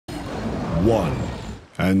1.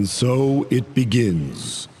 And so it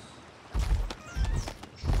begins.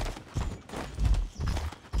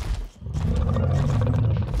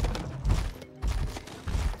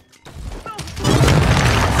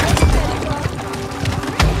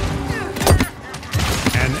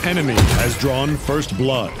 An enemy has drawn first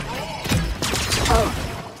blood.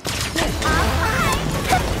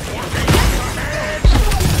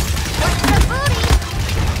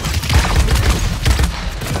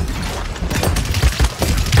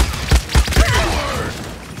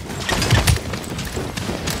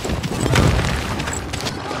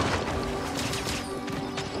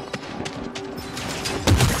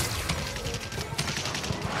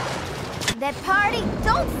 That party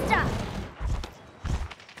don't stop!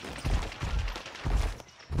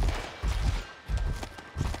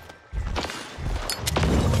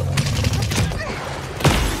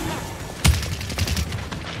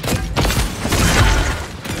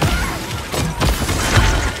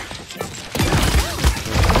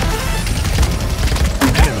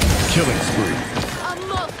 Killing spree. A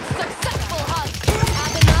most successful hunt.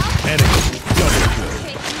 Have enough? Enemy double kill.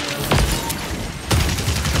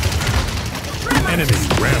 Enemy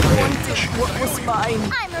rampage. What was mine?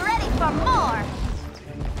 I'm ready for more!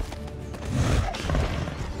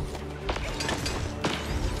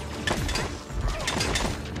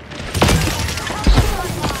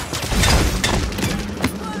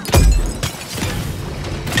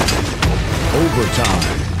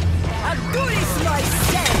 Overtime. A good is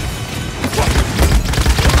myself!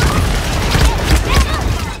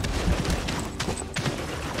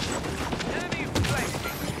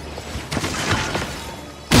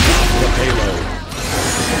 The payload.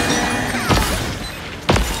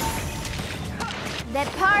 That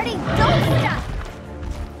party don't stop!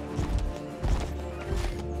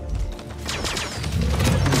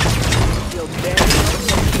 You'll bear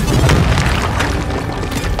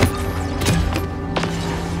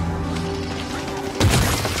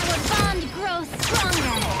Our bond grows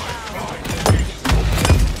stronger!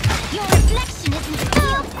 Your reflection isn't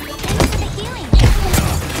steel! Thanks for the healing!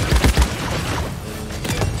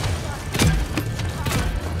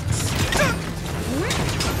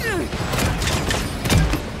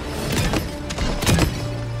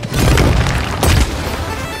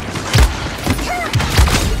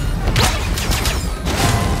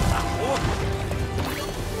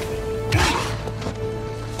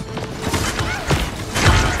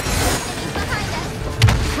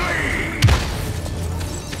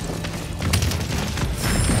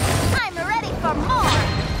 I'm ready for more!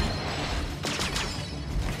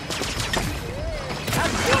 a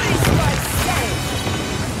good is myself!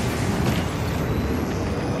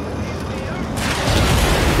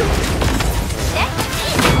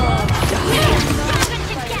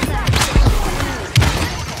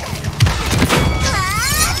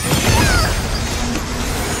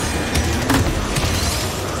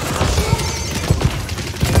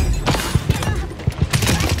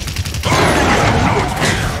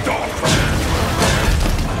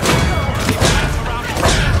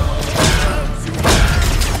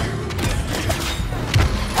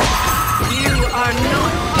 You are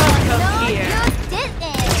not welcome here! You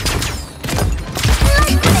didn't!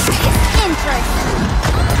 Let's make this interesting!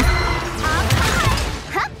 Alright!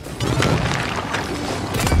 Huh?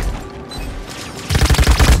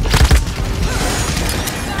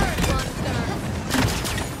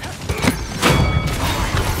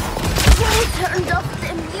 Who turned off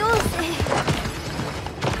the music?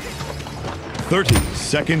 30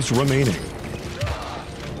 seconds remaining.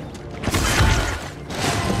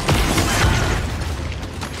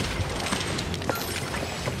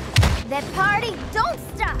 That party don't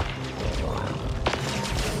stop!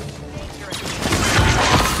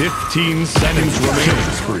 15 seconds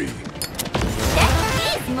remaining. Spree. That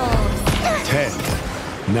is moves! 10,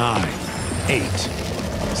 9, 8,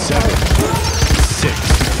 7, 6,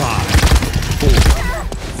 5, 4,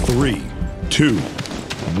 3, 2,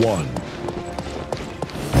 1.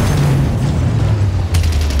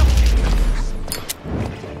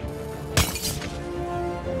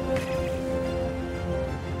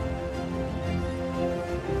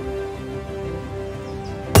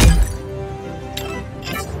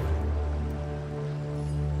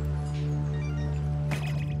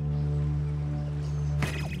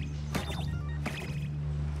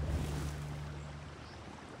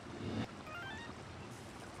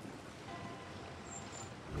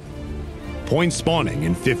 Point spawning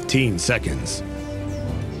in 15 seconds.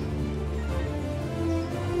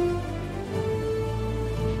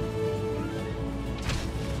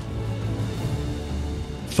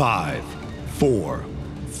 Five, four,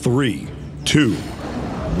 three, two,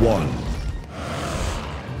 one.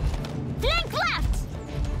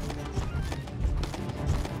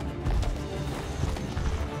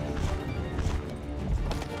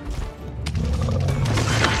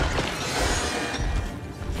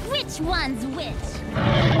 Which one's which?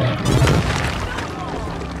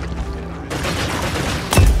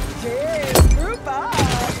 Yeah, group up.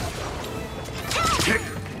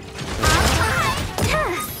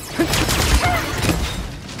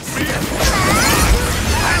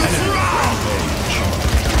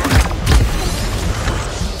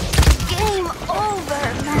 Game over,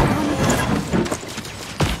 man.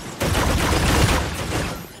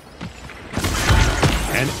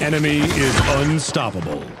 An enemy is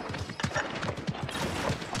unstoppable.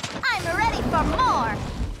 I'm ready for more.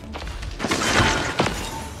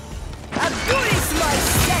 A good is my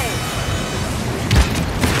say.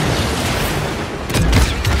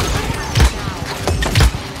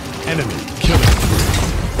 Enemy killing spree.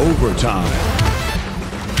 Overtime.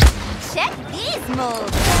 Check these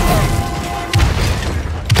moves.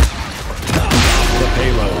 The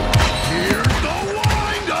payload. Here's the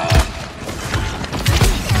wind-up.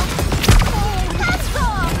 Let's go.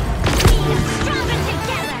 We are stronger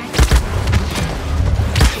together.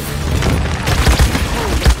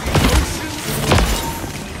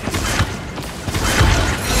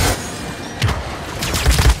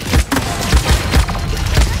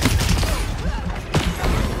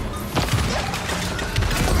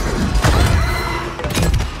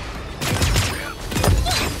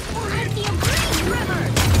 I'm the Green River.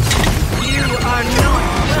 You are not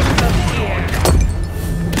welcome here.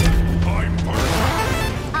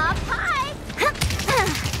 Up high.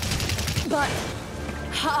 But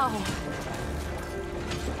how?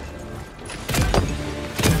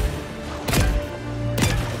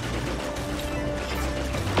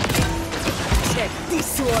 Check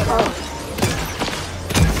this one out.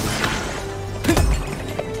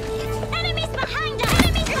 Enemies behind us.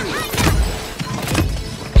 Enemies behind us.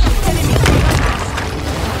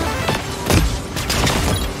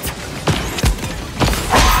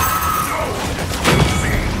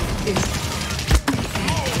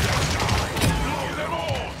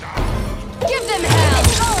 Give them hell!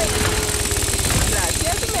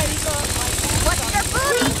 Gracias, médico. What's your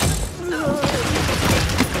booty?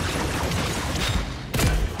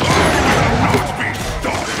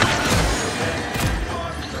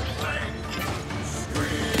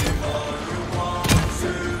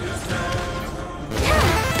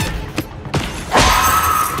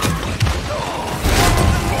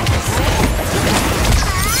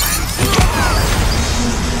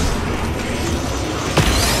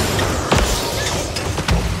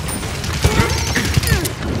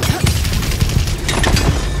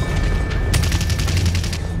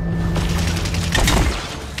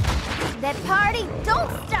 That party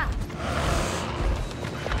don't stop.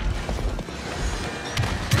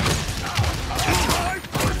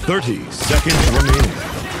 Thirty seconds remaining.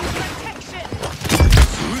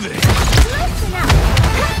 Listen up.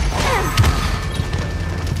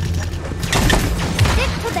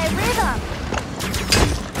 Stick to the rhythm.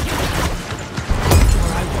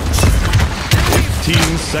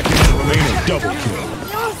 15 seconds remaining. Double kill.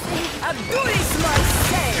 Music. A good is my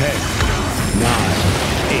say. 10, 9,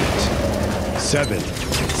 8, 7,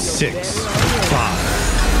 6, 5,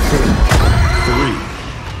 4, 3,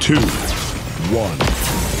 2, 1.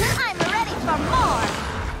 I'm ready for more.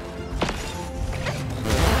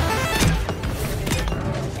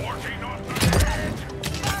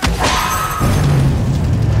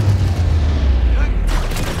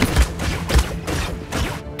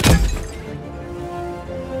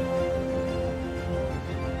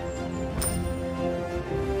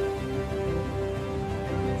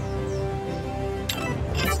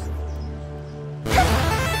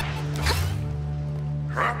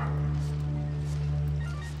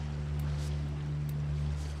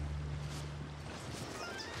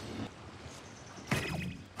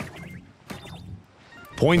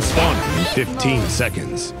 Point spawning in 15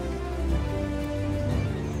 seconds.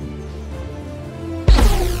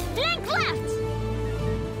 Flank left.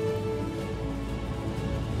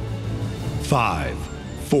 5,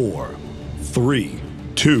 4, 3,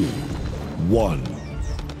 2, 1.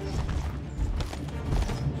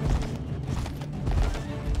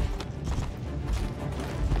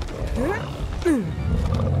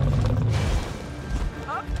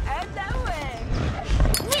 Up and away.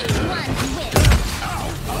 Which one's which?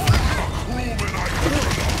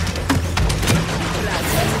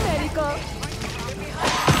 Gracias, médico.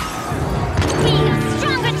 We are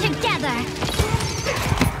stronger together.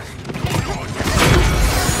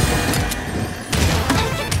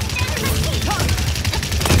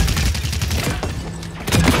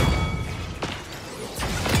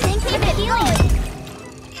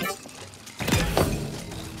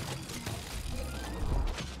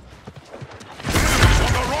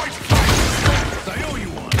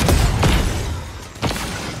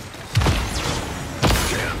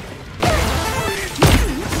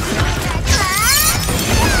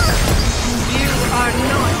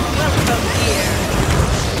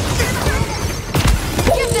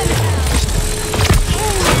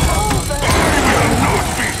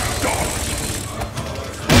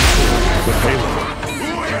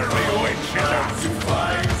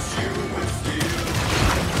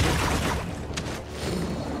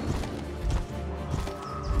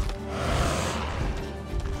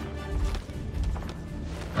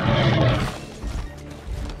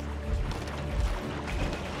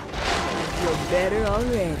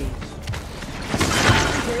 already.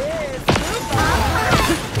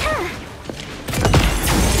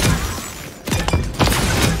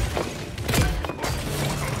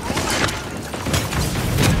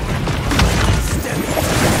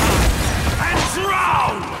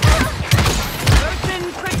 Earthen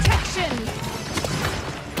protection.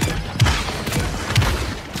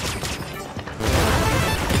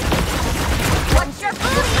 What's your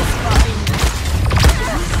booty?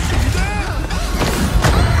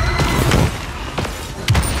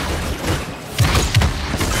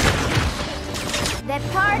 That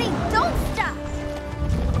party don't stop.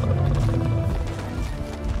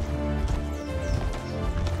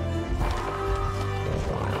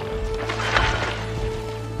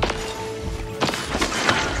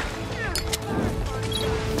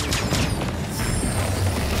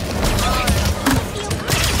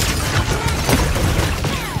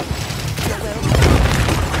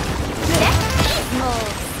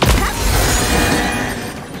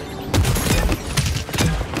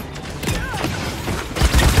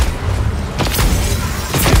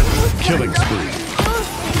 Killing spree.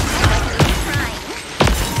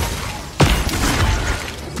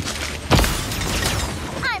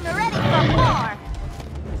 I'm ready for more.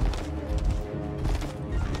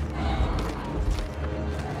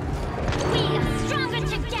 We are stronger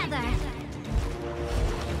together.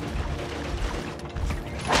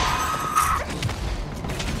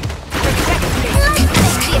 Let's make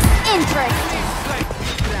this interesting.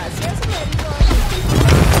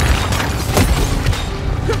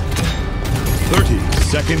 30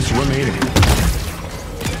 seconds remaining.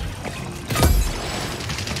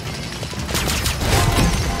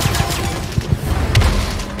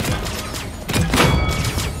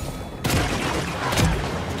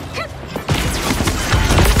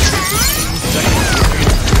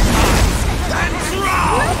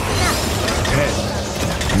 Ten,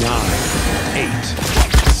 9, 8,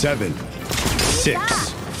 7, 6,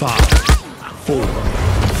 5, 4,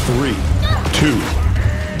 3, 2,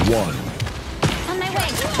 1. On my way.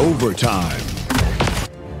 Overtime.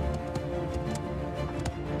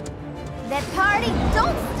 That party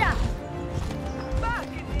don't stop.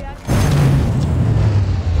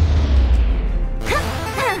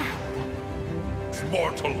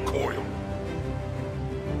 Mortal coil.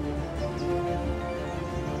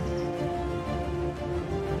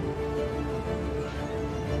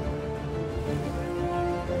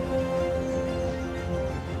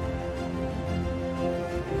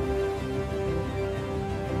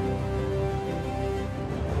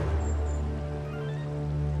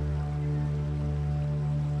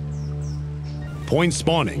 Point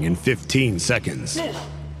spawning in 15 seconds.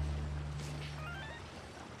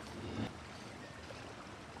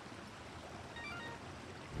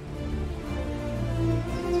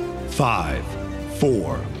 5,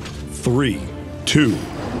 4, 3, 2,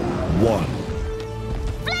 1.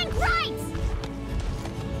 Flank right.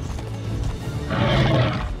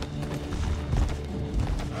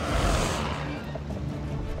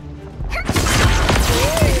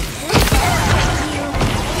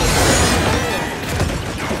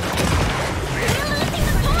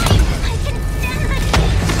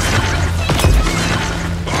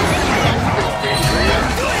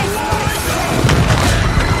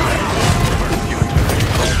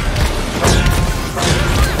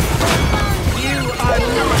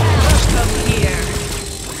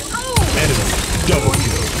 Double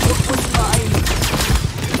kill.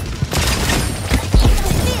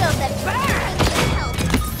 Feel the burn.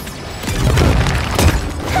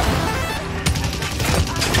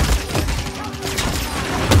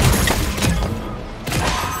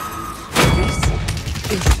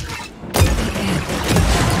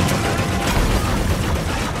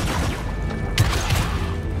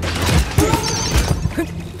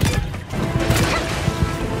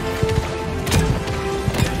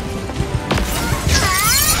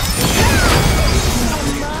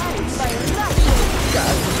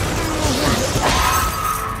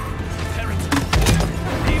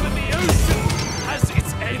 Even the ocean has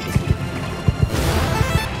its end.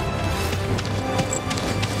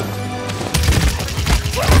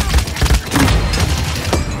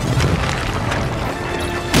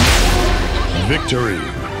 Victory.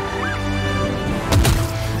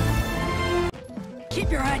 Keep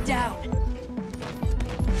your head down.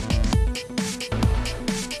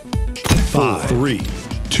 5, 3,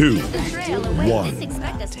 2, 1.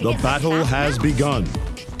 The battle has begun.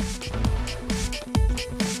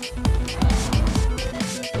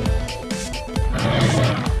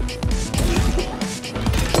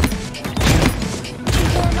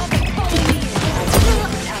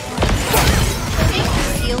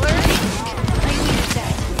 Healer. I need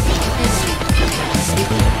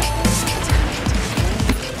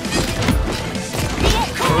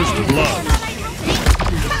First blood.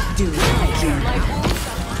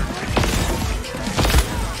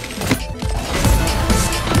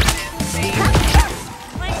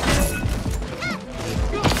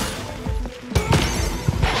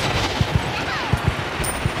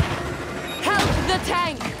 Help the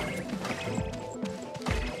tank!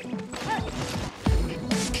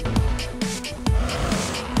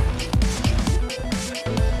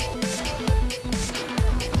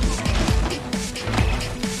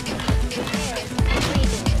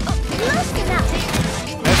 Loosen up.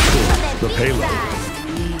 Escort the payload.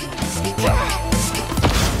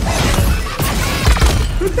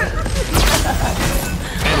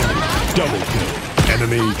 Enemy double kill.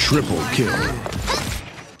 Enemy triple kill.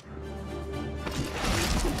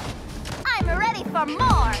 I'm ready for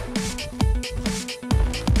more.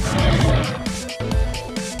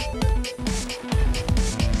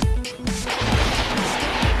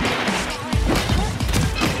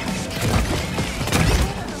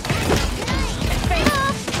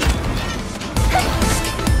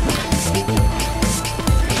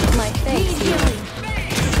 My thanks.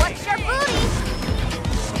 What's your booty?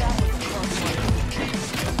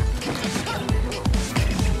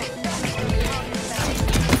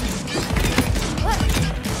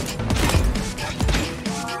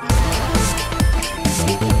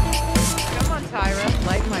 Come on, Tyra.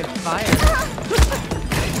 Light my fire.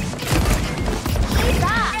 Leave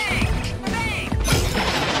that.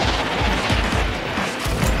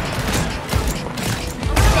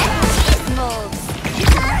 These moves.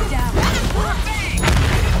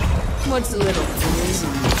 What's a little?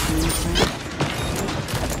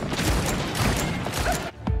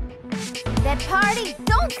 That party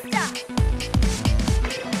don't stop.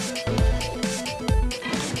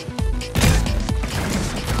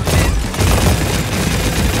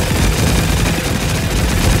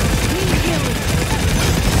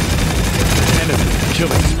 Enemy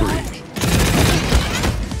killing spree.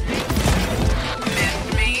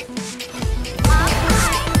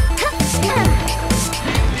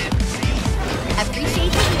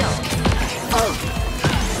 Appreciate the deal.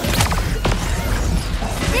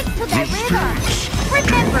 Stick to the rhythm.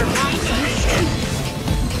 Remember me.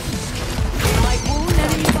 Like wound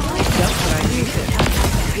enemy behind. That's what I needed.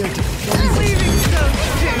 You're leaving so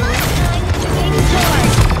soon. Enjoy.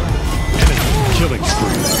 Enemy killing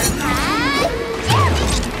spree.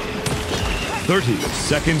 30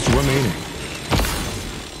 seconds remaining.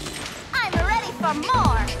 I'm ready for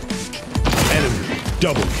more. Enemy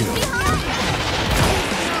double kill.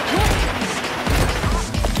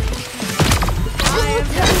 I am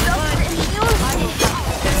done.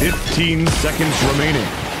 15 seconds remaining.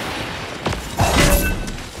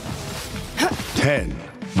 10,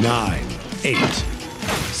 9, 8,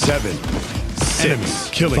 7, 6,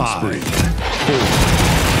 killing 5, 4, 3,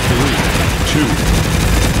 2,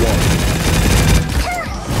 1.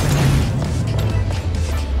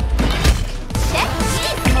 Check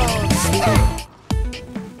these moves.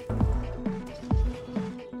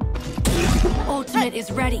 Ultimate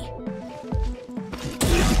is ready.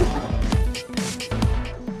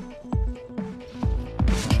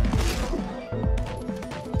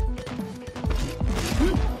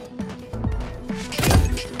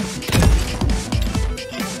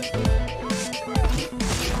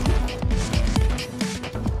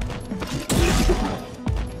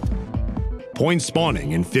 Point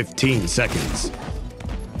spawning in 15 seconds.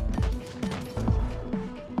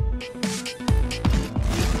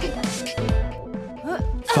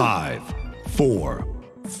 5, 4,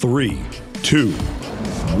 3, 2,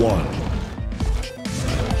 1.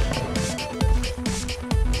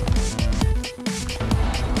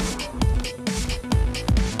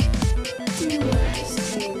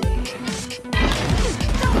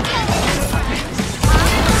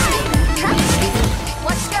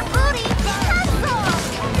 What's your booty?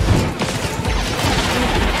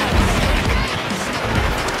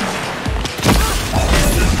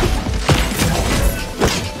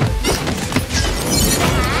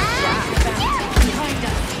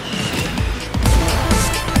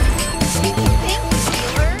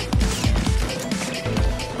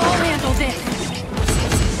 I'll handle this.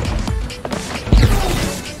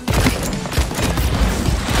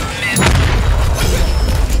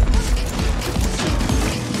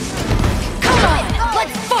 Come on,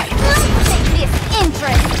 let's fight. Let's make this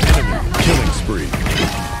interesting. Enemy killing spree.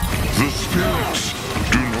 The spirits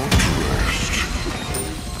do not rest.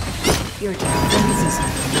 Your defenses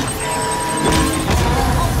are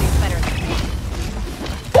Always better.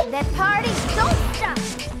 That party don't stop.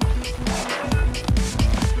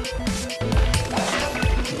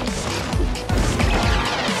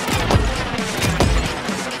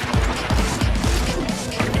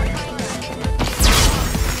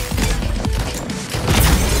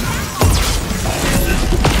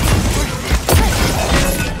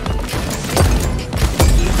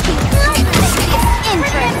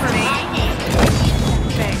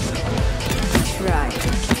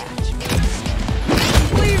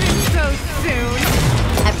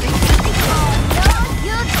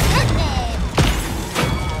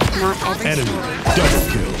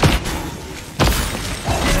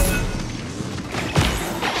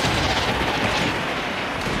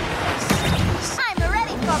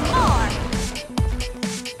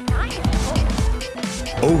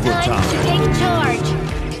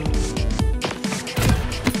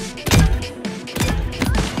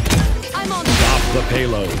 the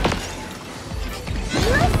payload.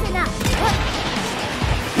 Listen up.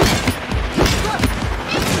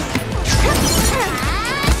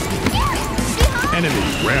 Enemy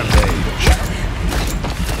rampage.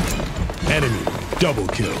 Enemy double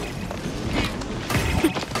kill.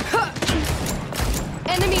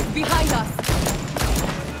 Enemies behind us.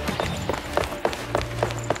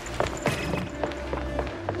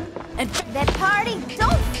 And that party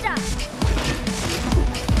don't stop.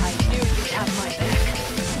 I knew you'd have my back.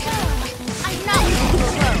 I'm not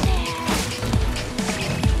alone.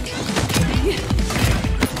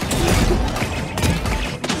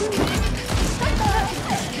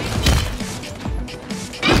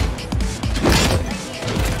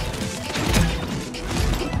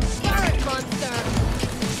 Turret monster.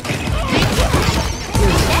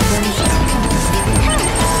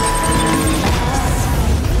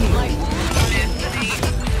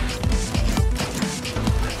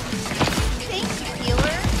 Thank you,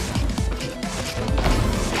 healer.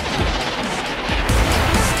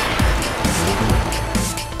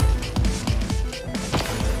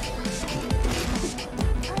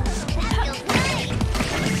 That feels nice.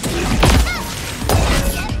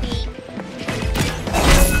 Get me.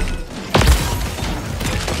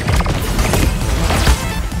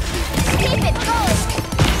 Keep it going.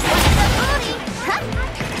 What's the booty? Huh?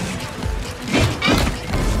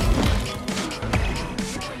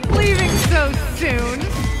 Leaving so soon?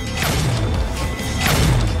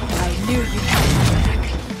 I knew you'd have my back.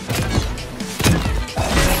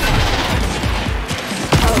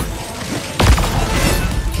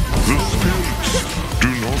 The spirits do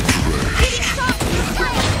not rest.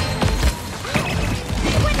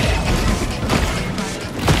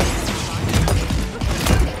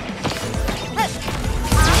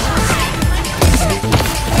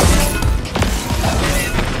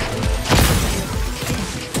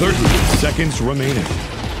 Seconds remaining.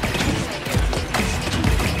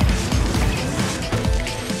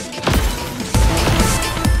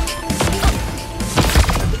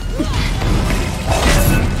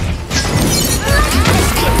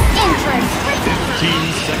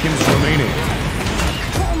 Seconds remaining.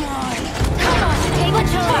 Come on, take a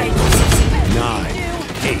charge. 9,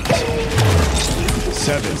 8,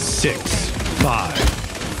 7, 6, 5,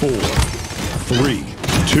 4, 3,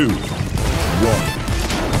 2, 1.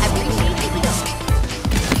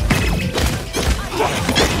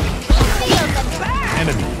 Appreciate the heal.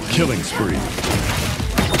 Enemy killing spree.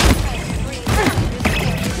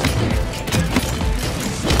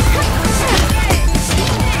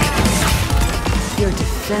 Your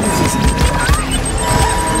defense is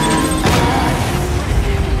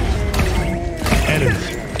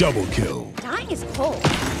Enemy double kill. Dying is cold.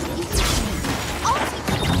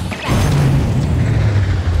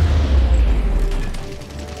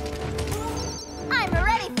 I'm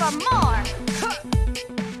ready for more.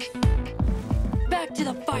 Back to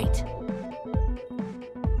the fight.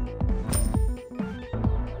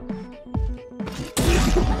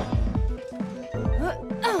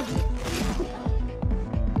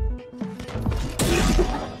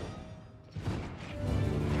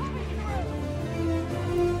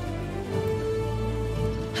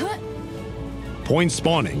 Point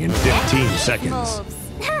spawning in 15 seconds. Moves.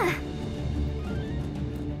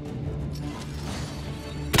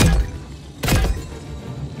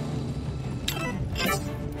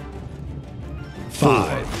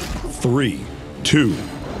 5, 3, 2,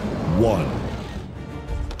 1.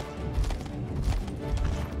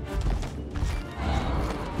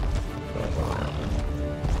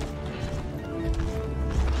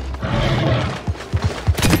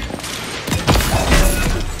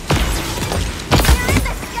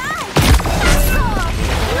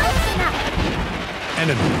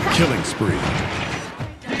 Enemy killing spree.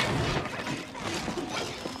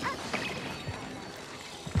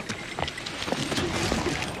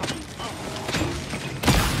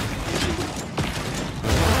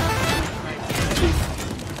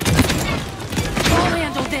 I'll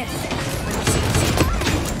handle this.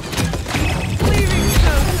 leaving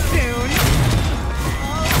so soon.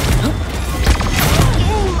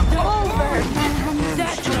 Game over, man.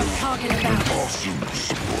 That's what I'm talking about. Awesome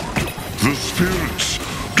support. The spirits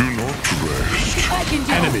do not rest. I can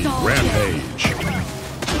do Enemy this all rampage.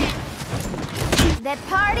 That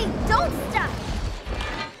party don't stop.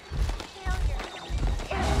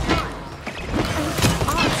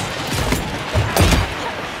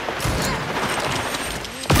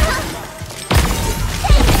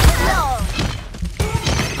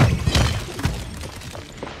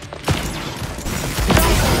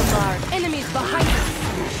 Enemies behind us.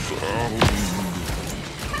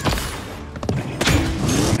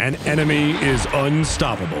 An enemy is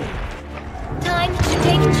unstoppable. Time to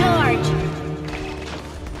take charge.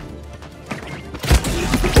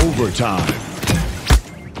 Overtime.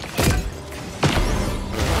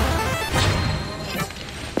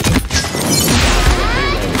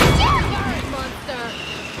 Monster.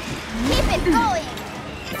 Keep it going.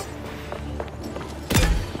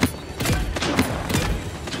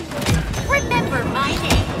 Remember my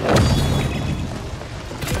name.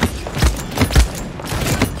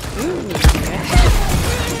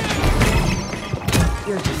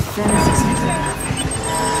 Your defenses are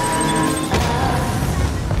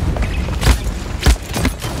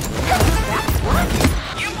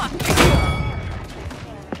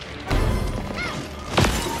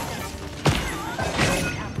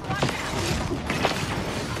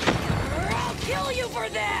I'll kill you for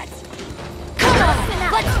that! Come on,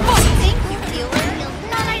 let's fight. Thank you, healer.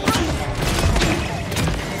 Not I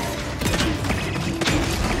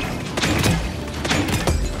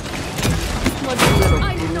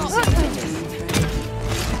I'm not finished.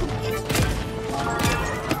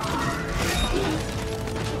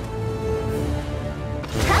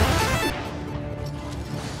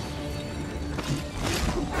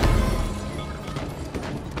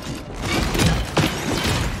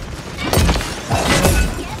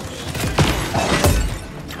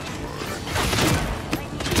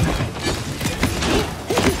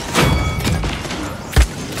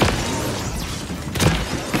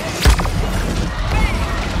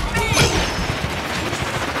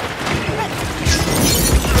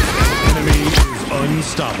 Enemy is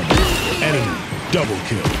unstoppable. Enemy double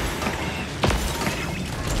kill.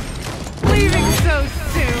 leaving so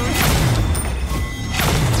soon.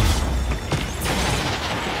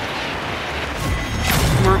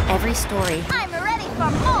 Not every story. I'm ready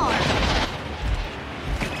for more.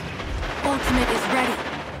 Ultimate is ready.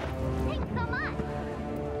 Thanks so much.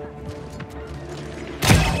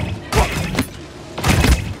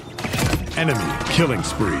 Enemy killing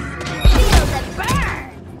spree. Feel the burn.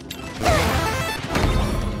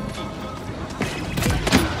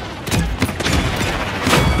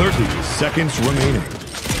 30 seconds remaining.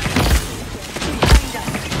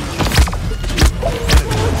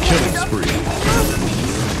 Enemy killing spree.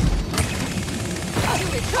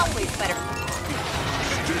 It's always better.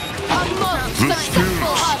 A most The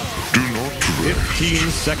successful spirits hunt. do not rest. 15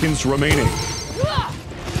 seconds remaining.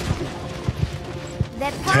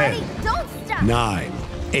 That party 10, don't stop. 9,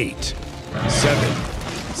 8, 7,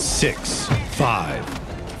 6, 5,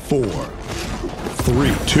 4,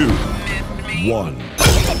 3, 2, 1.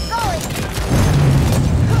 Keep it going.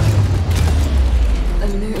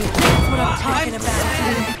 That's what I'm talking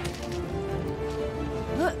about.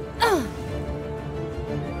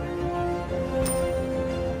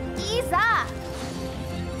 Ease up.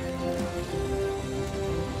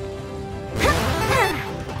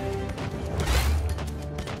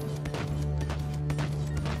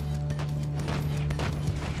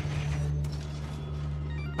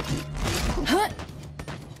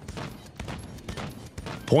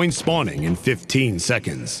 Point spawning in 15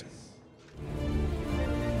 seconds.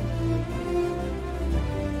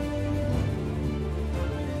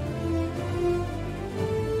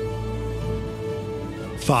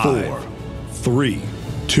 5, 3,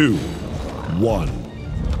 2, 1.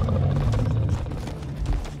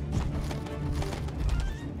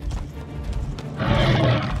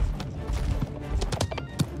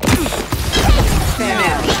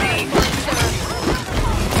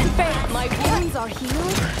 My wounds are healed.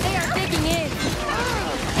 They are digging in.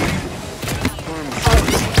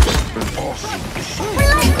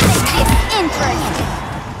 It's interesting.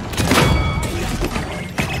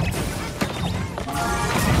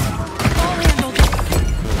 I'll handle this.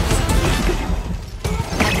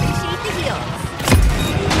 Appreciate the heals.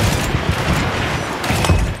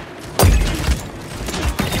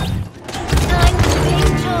 Time to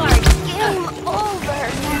take charge. Game over,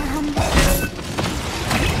 man.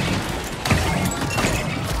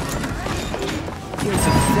 Your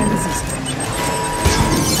defenses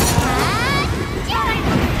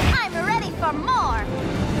I'm ready for more.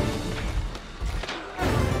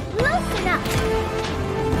 Loosen up.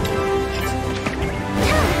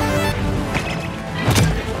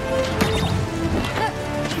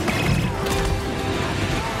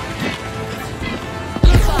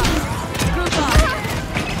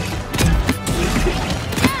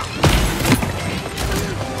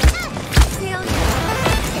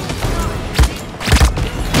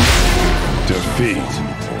 Defeat.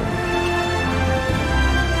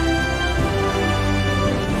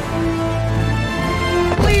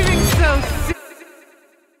 leaving so soon.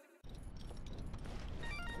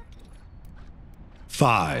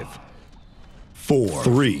 5, 4,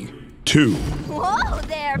 3, 2, Whoa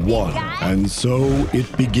there, big 1. guy. And so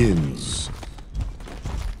it begins.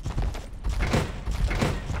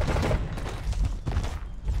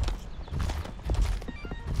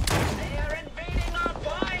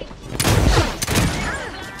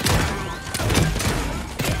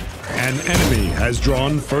 An enemy has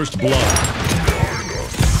drawn first blood.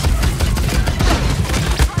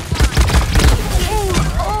 Game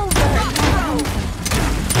over.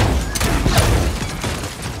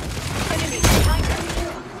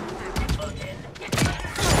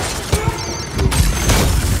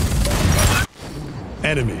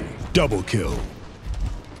 Enemy double kill.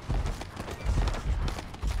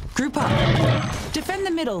 Group up. Defend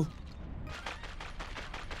the middle.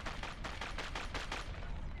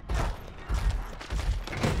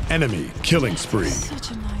 Enemy killing spree.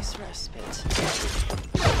 Such a nice respite.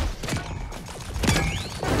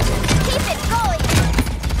 Keep it going.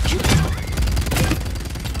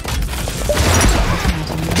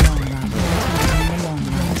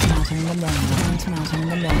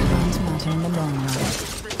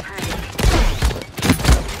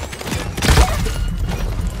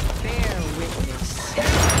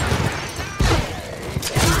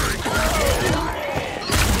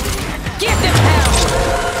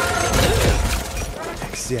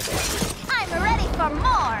 I'm ready for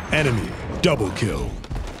more. Enemy double kill.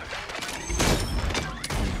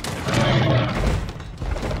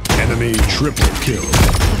 Enemy triple kill.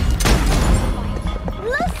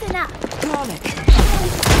 Listen up. Garlic.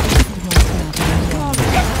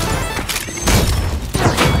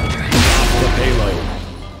 The payload.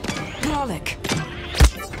 Garlic.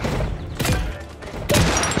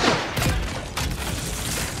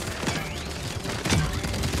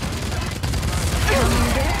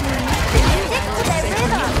 Stick to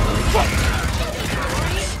the rhythm.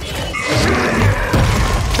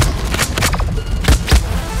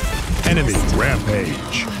 Enemy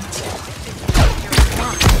rampage.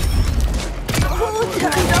 Who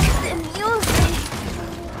turned off the music?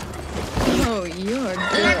 Oh, you're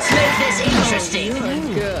good. Let's make this interesting. You're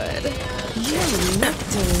good. You look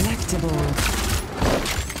delectable.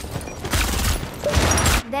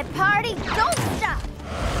 The party don't stop.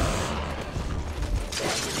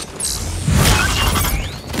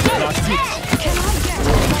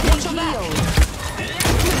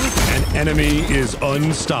 An enemy is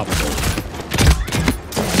unstoppable.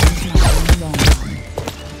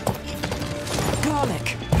 Garlic.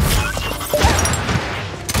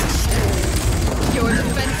 Your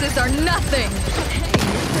defenses are nothing.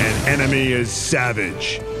 An enemy is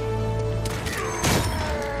savage.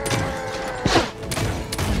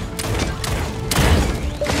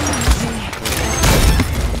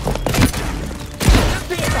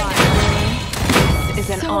 Is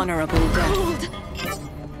an honorable death.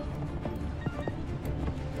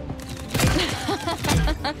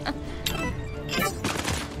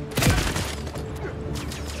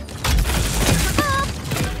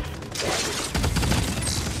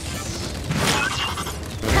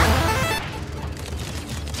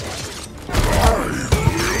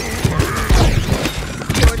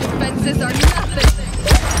 Your defenses are nothing.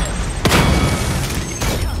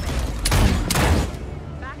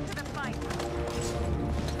 Back to the fight.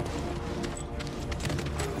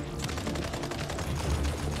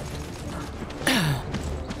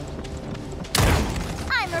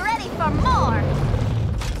 I'm ready for more.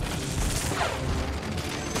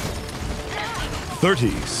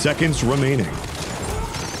 30 seconds remaining.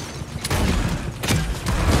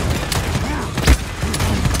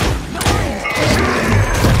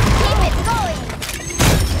 Keep it going.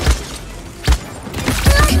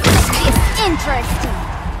 Let's make this interesting.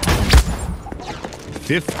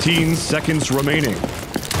 15 seconds remaining.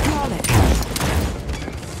 Garlic.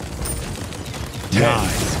 9,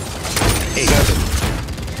 8,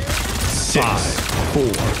 7, 5, 4,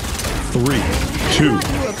 3, 2,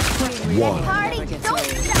 1. Party don't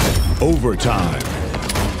stop. Overtime.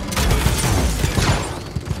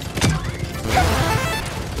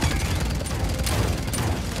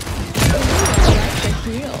 The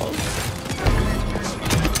heels.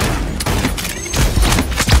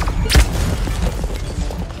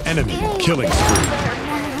 Enemy killing spree.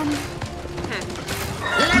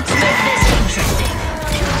 Let's make this interesting.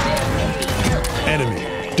 Enemy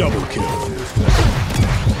double kill.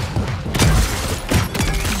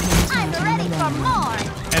 I'm ready for more.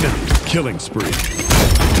 Enemy killing spree.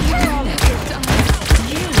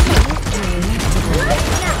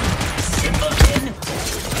 Simpleton.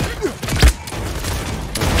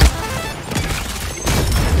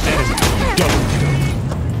 Enemy double kill.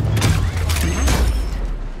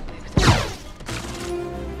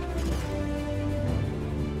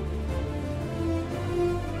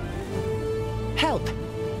 Help!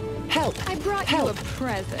 Help! I brought you a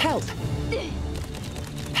present. Help!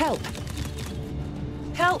 Help!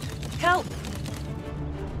 Help! Help!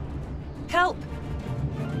 Help!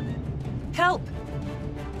 Help!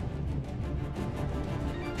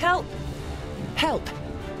 Help! Help!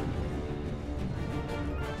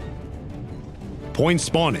 Point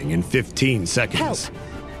spawning in 15 seconds. Help!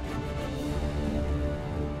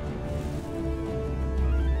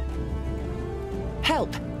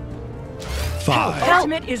 Help! 5,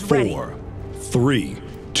 Ultimate is ready. 4, 3,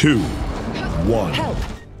 2, 1. Help!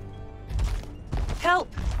 Help!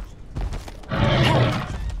 Help!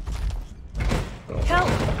 Help!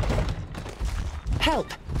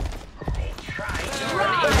 Help!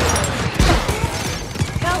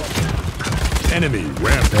 Help! Enemy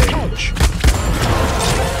rampage.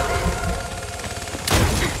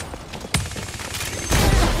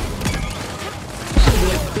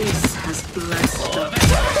 This has blessed us.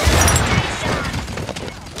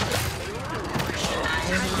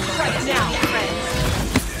 Right now, friends.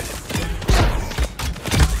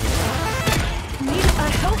 Need a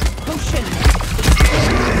health potion.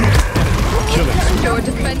 Killing. Your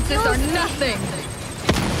defenses are nothing.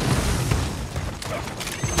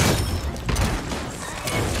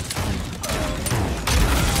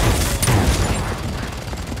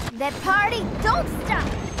 That party don't stop.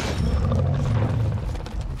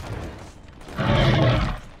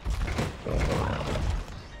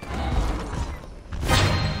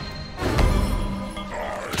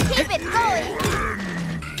 Keep it going.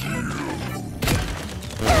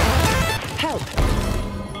 Help!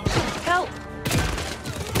 Help!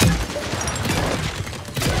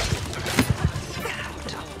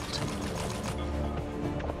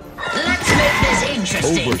 Let's make this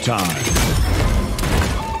interesting. Overtime.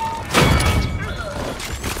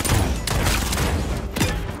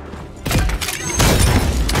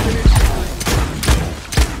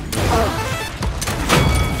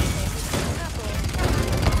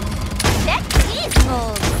 Check these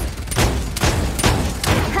moves.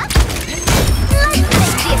 Huh? Let's make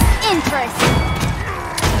this interesting.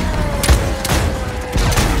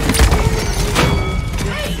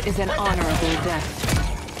 This is an honorable death.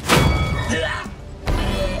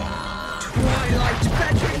 Twilight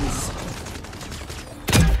veterans!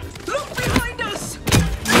 Look behind us!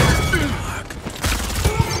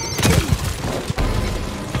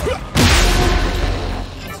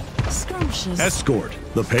 Skirmishes. Escort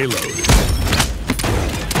the payload.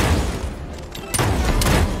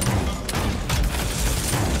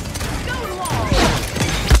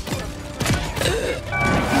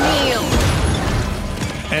 Kneel.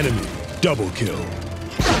 Enemy double kill.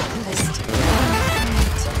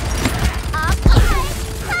 Up high.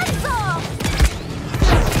 Cancel.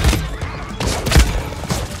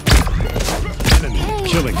 Enemy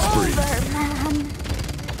killing spree. Over, man.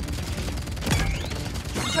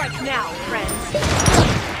 Strike now, friends.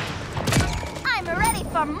 I'm ready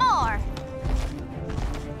for more.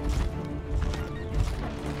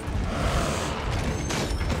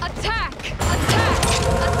 Attack! Attack!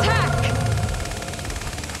 Attack!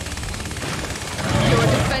 Your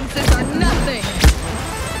defenses are nothing.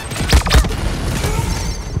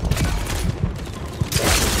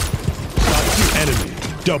 Enemy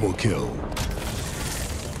double kill.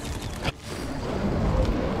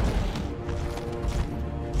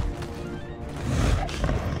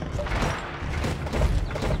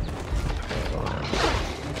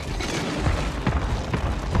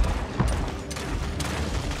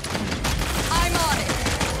 I'm on it.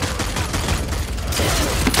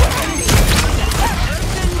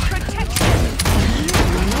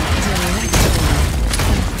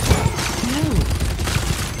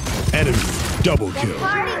 Enemy double The kill.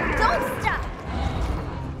 party don't stop.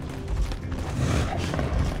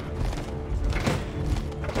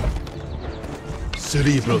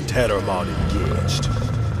 Cerebral terror mod engaged.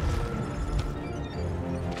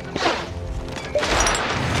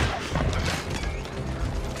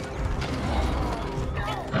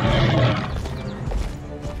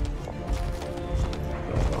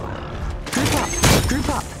 Group up! Group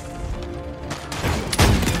up!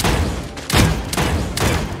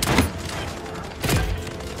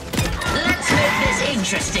 Let's make this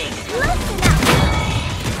interesting. Listen up.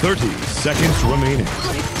 30 seconds remaining.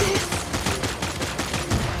 Like this.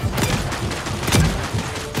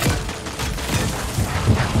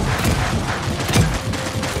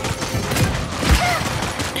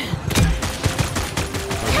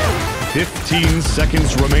 15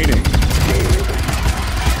 seconds remaining. 10,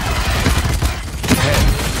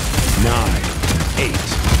 9, 8,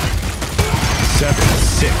 7,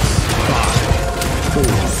 6, 5, 4,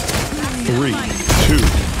 3, 2,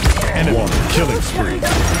 Enemy killing spree.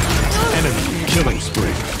 Enemy killing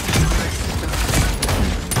spree.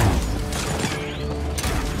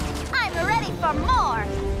 I'm ready for more.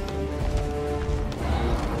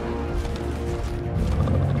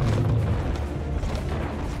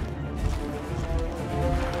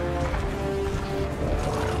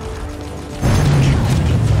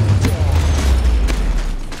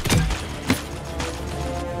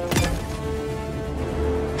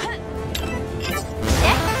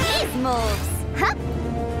 Moves. Huh?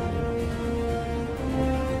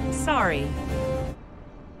 Sorry.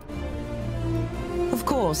 Of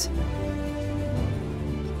course.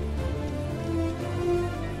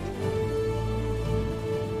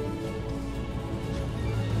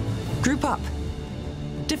 Group up.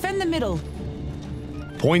 Defend the middle.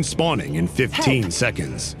 Point spawning in 15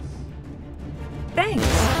 seconds. Thanks.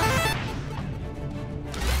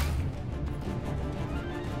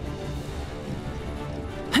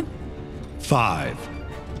 Five.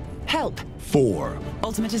 Help. 4.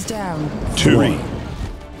 Ultimate is down. 2.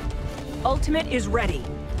 Ultimate is ready.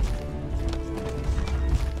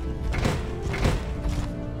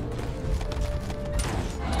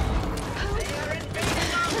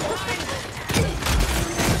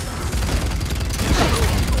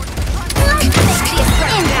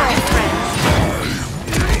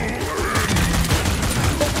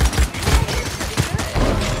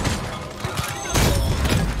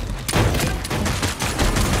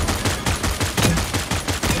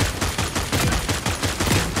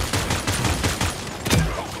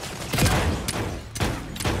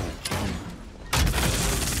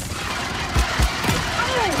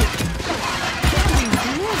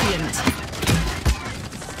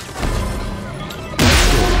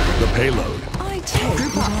 Payload. I take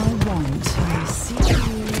what I want. I see you.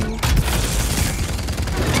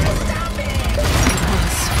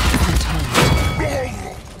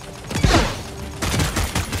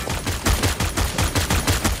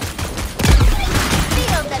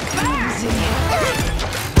 Feel the burn.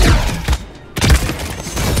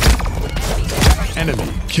 Enemy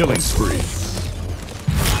killing spree.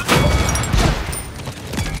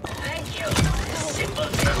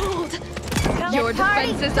 Your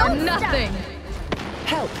defenses are nothing.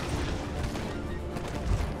 Help.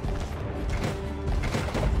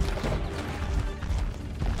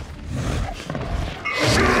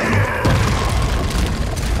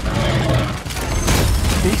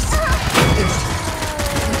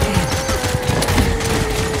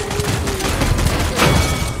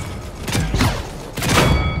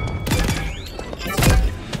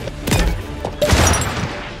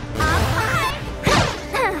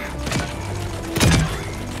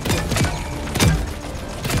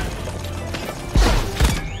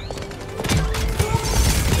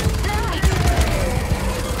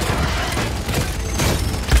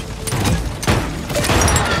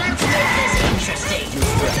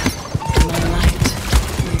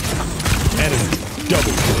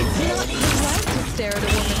 Stare at a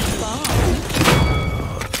woman's ball.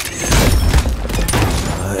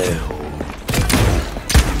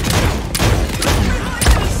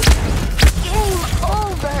 Game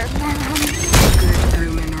over, man.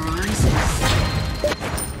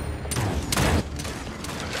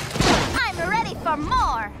 I'm ready for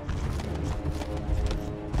more.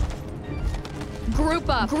 Group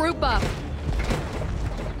up. Group up.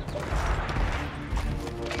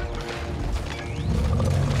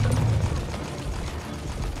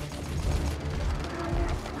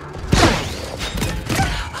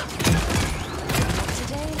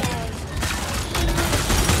 Today,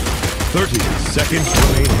 30 seconds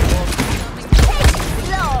remaining.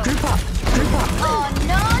 Slow. Group up. Group up. Oh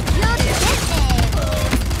no, you didn't.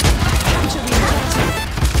 Capture the objective.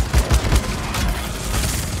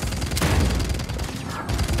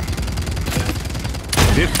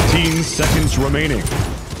 15 seconds remaining.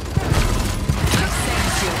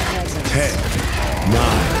 10, 9,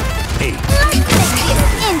 8,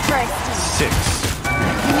 Interesting. 6,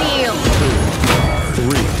 Kneel. 3,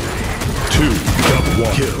 2,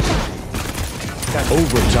 1. Kill.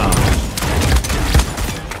 Overtime.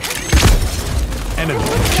 Enemy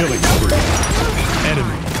killing spree.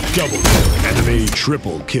 Enemy double kill. Enemy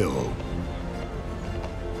triple kill.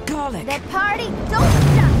 Garlic. That party don't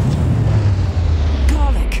stop.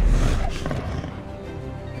 Garlic.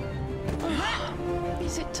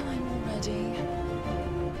 Is it time already?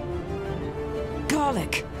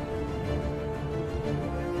 Garlic.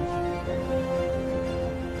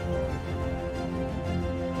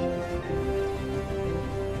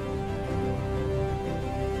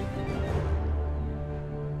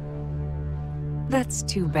 That's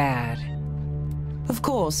too bad. Of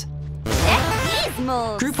course. That's these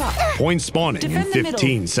moves. Group up. Point spawning Defend in the middle.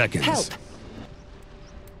 15 seconds. Help.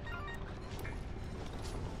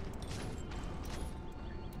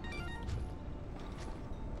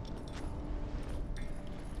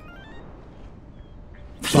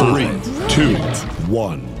 Five, 2,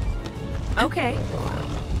 1. Okay.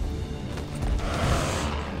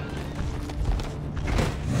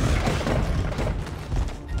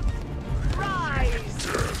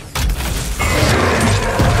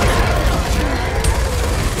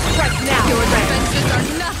 Strike now. Your defenses are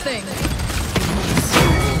nothing.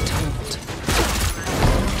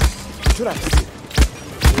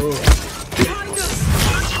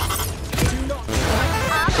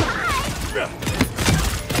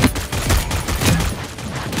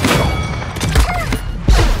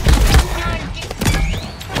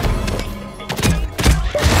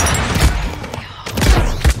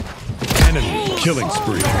 Enemy killing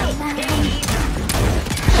spree.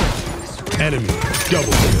 Enemy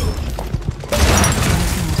double kill.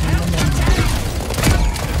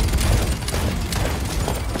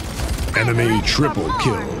 Enemy triple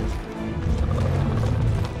kill.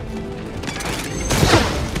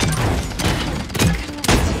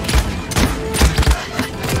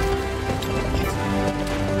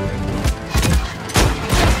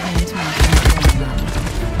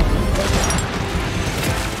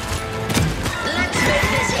 Let's make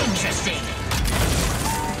this interesting.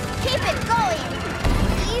 Keep it going.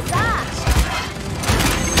 Ease up.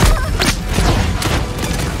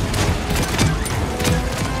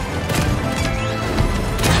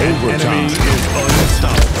 Enemy is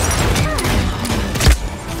unstoppable.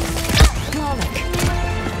 Garlic.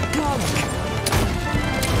 Garlic.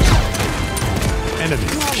 Enemy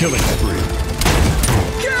killing spree.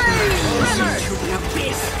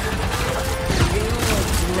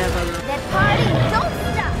 That party don't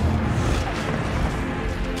stop.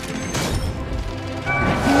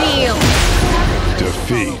 Kneel.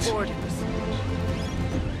 Defeat.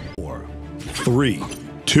 4, 3,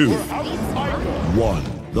 2, 1.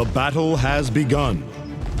 The battle has begun.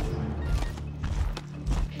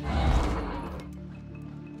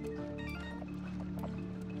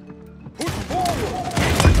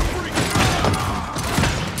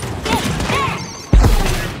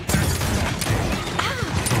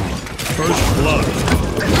 First blood.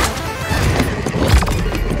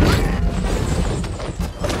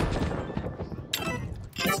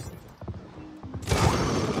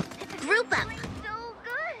 Group up. So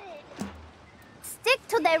good. Stick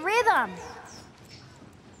to the rhythm.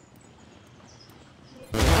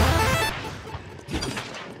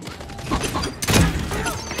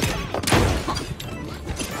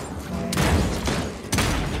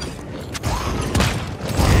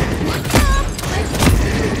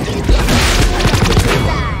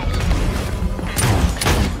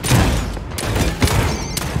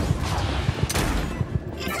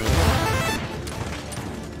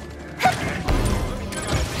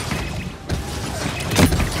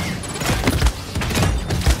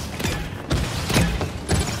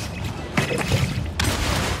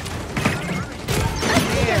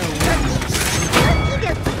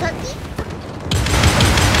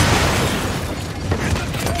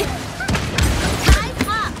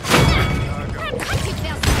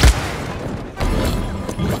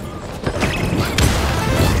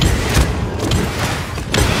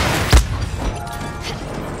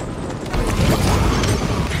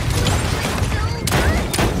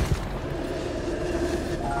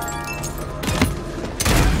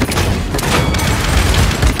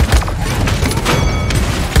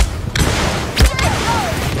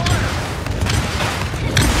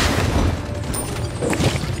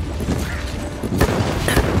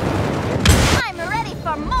 I'm ready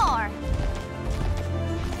for more.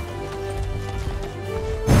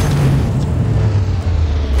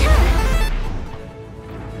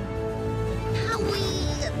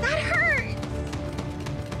 Owie, that hurt.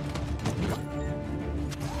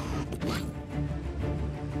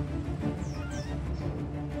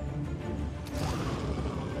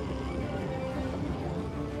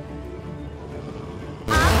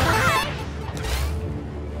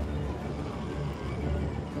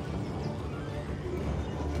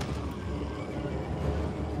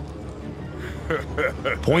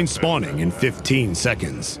 Point spawning in 15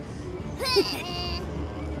 seconds.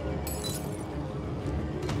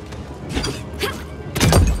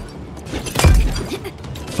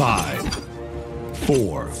 5,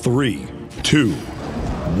 4, 3, 2,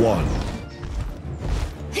 1.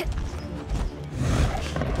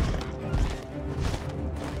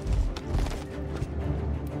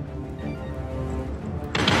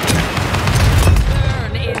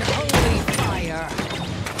 Burn in holy fire.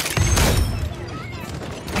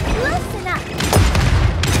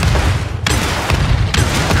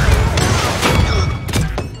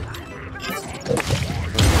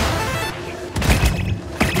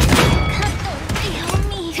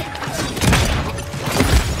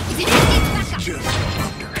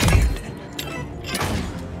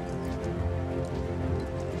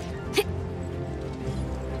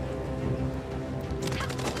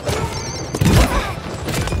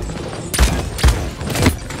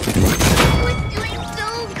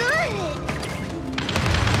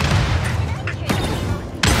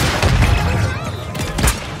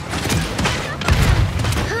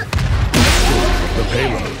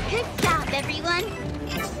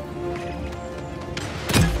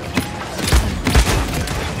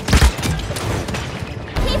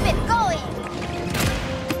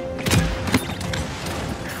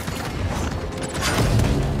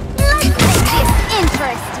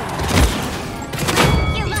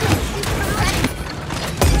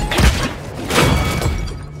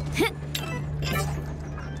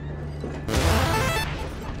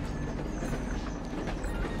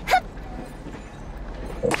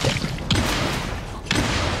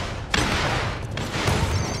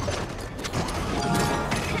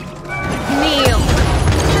 Kneel.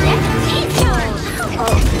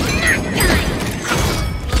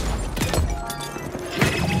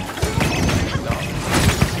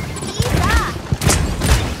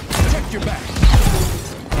 Protect your back.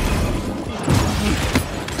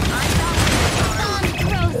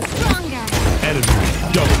 Enemy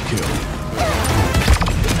double kill.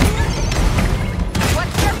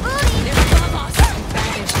 What's your booty?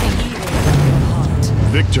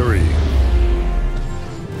 Victory.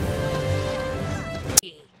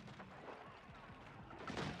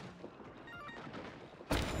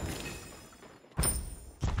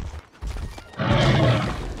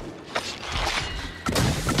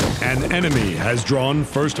 An enemy has drawn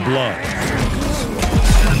first blood.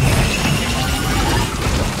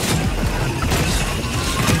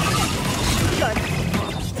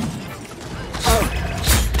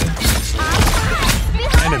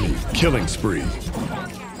 Enemy killing spree.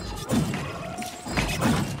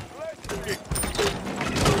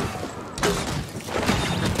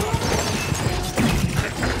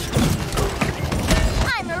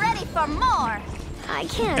 I'm ready for more. I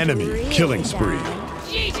can't. Enemy read killing spree. that.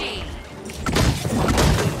 GG.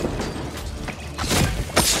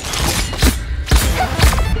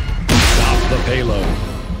 Stop the payload.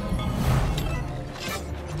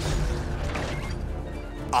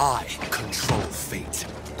 I control fate.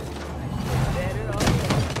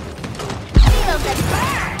 Feel the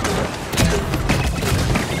burn.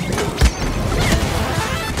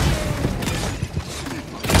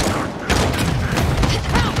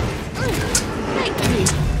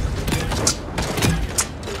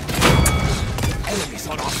 Enemies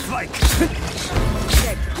on our flank.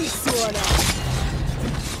 Check this one out.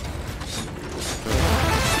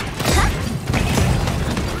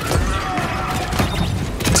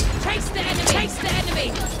 Chase the enemy. Chase the enemy.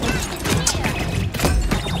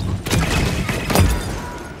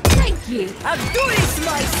 Thank you. I'll do this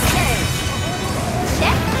myself.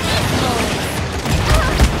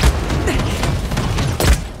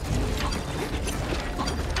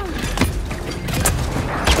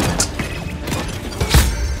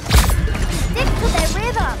 Stick to the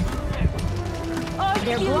rhythm.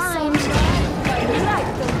 They're blind.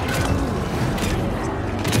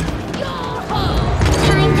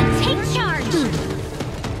 Time to take charge.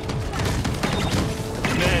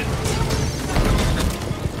 Men.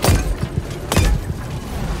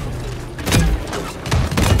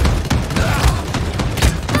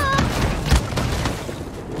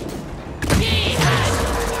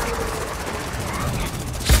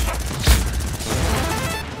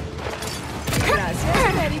 Gracias,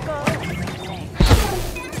 médico.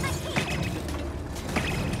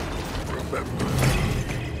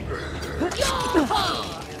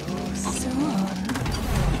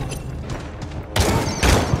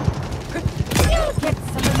 Get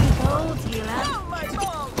some of these gold, healer. Oh, my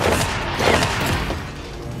balls.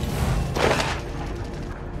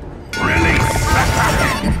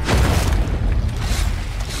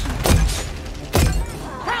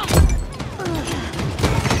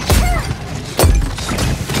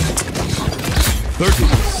 Thirty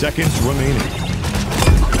seconds remaining.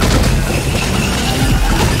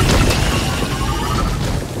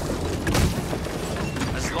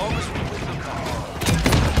 As long as we win the car.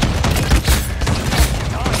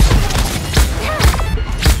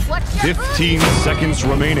 15 seconds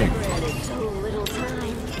remaining.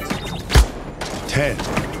 10,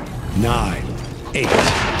 9, 8,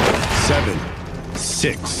 7,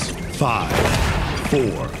 6, 5,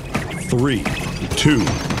 4, 3, 2,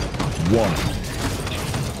 1.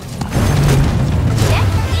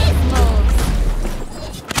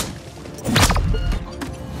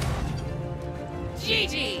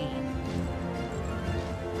 GG.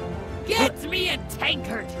 Get me a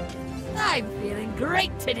tankard. I'm feeling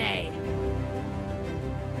great today.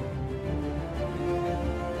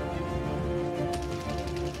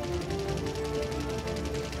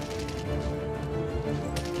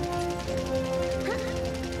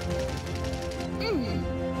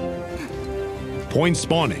 Point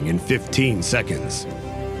spawning in 15 seconds.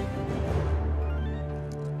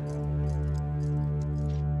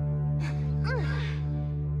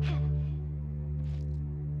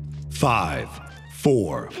 5,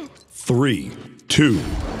 4, 3, 2,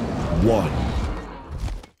 1.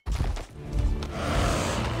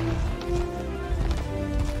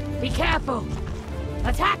 Be careful.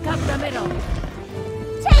 Attack up the middle.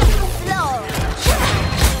 Take it slow.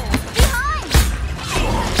 Behind.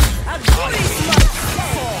 I'll do this myself.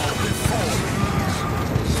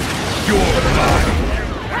 You're mine.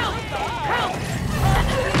 Help! Help!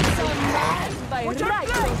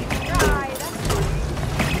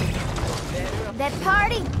 That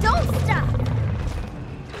party don't stop!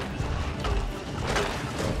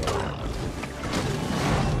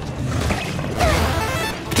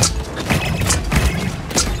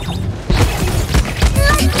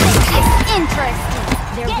 It's interesting.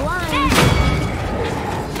 They're blind.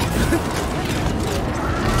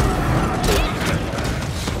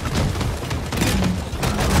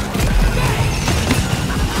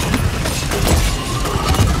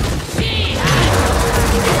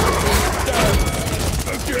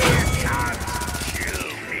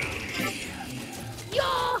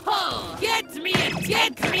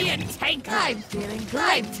 Get me and tank! I'm feeling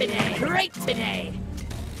great today! Great today!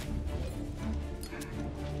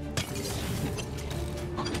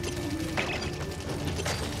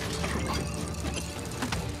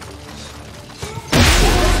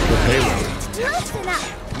 The payload. Listen up!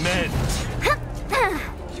 Men.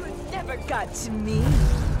 You never got to me.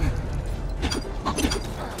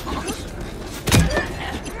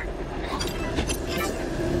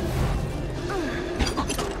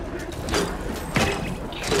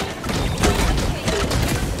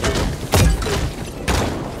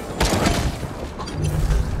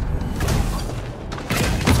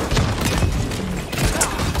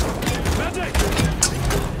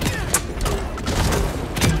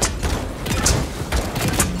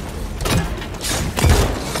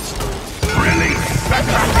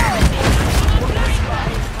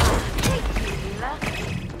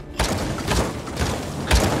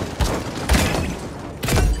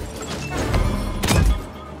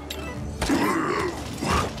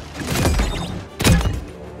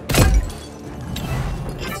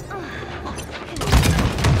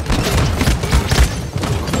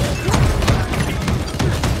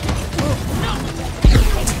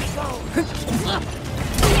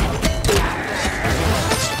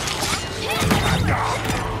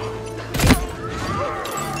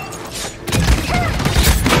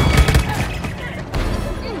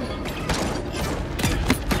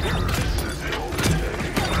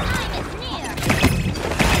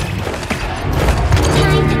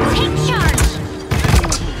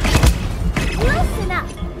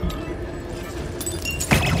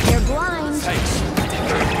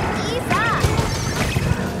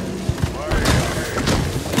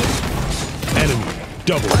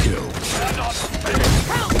 Double kill.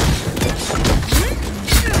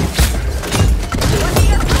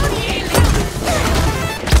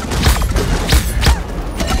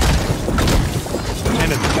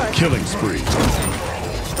 Enemy killing spree.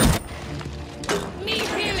 Need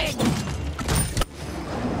healing!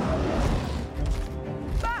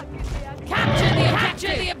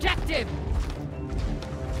 Capture the objective!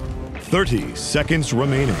 30 seconds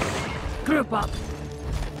remaining. Group up.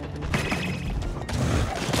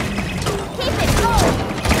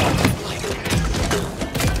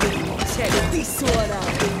 Check this one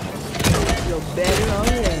out. You're better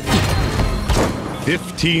already.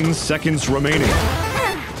 15 seconds remaining.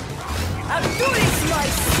 I'm doing this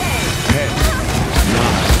myself. 10, 9,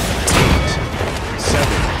 8, 7,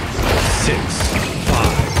 6, 5,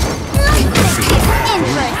 4,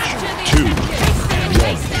 3, 2,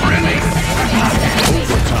 1.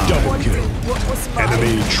 Double kill.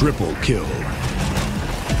 Enemy triple kill.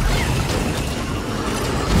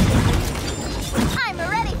 I'm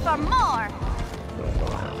ready for more!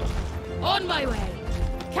 On my way.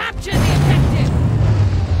 Capture the objective.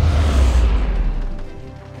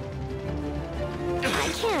 I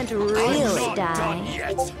can't really die. Done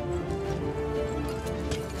yet.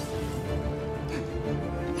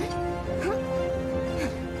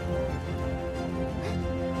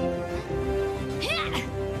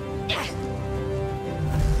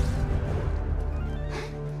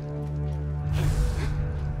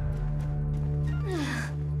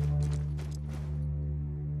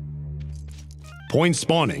 Point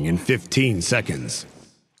spawning in 15 seconds.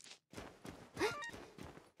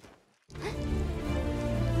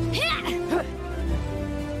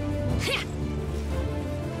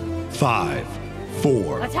 5,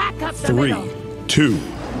 4, Attack up the 3, middle. 2,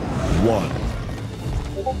 1.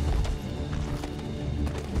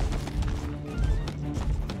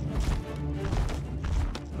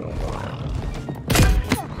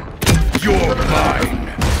 You're mine!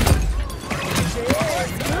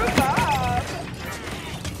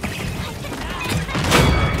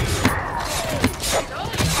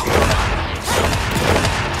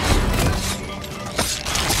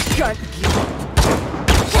 Got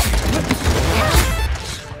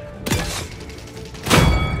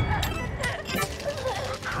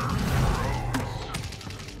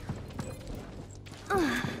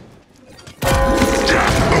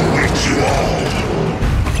Death awaits you all!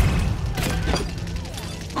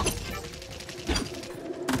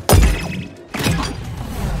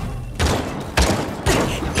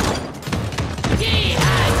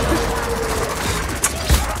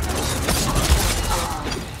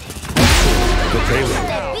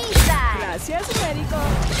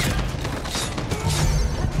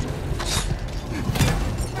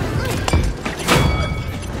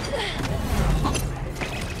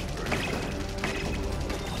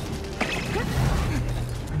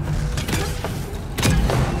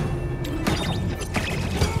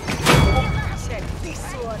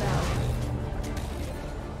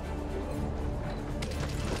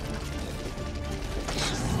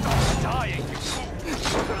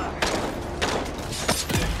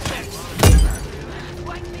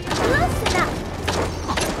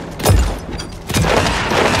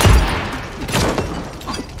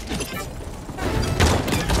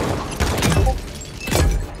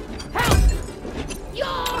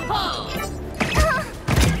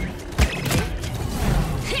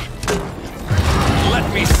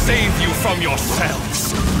 save you from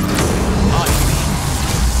yourselves.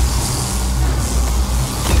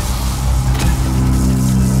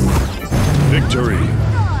 Victory.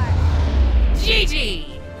 GG!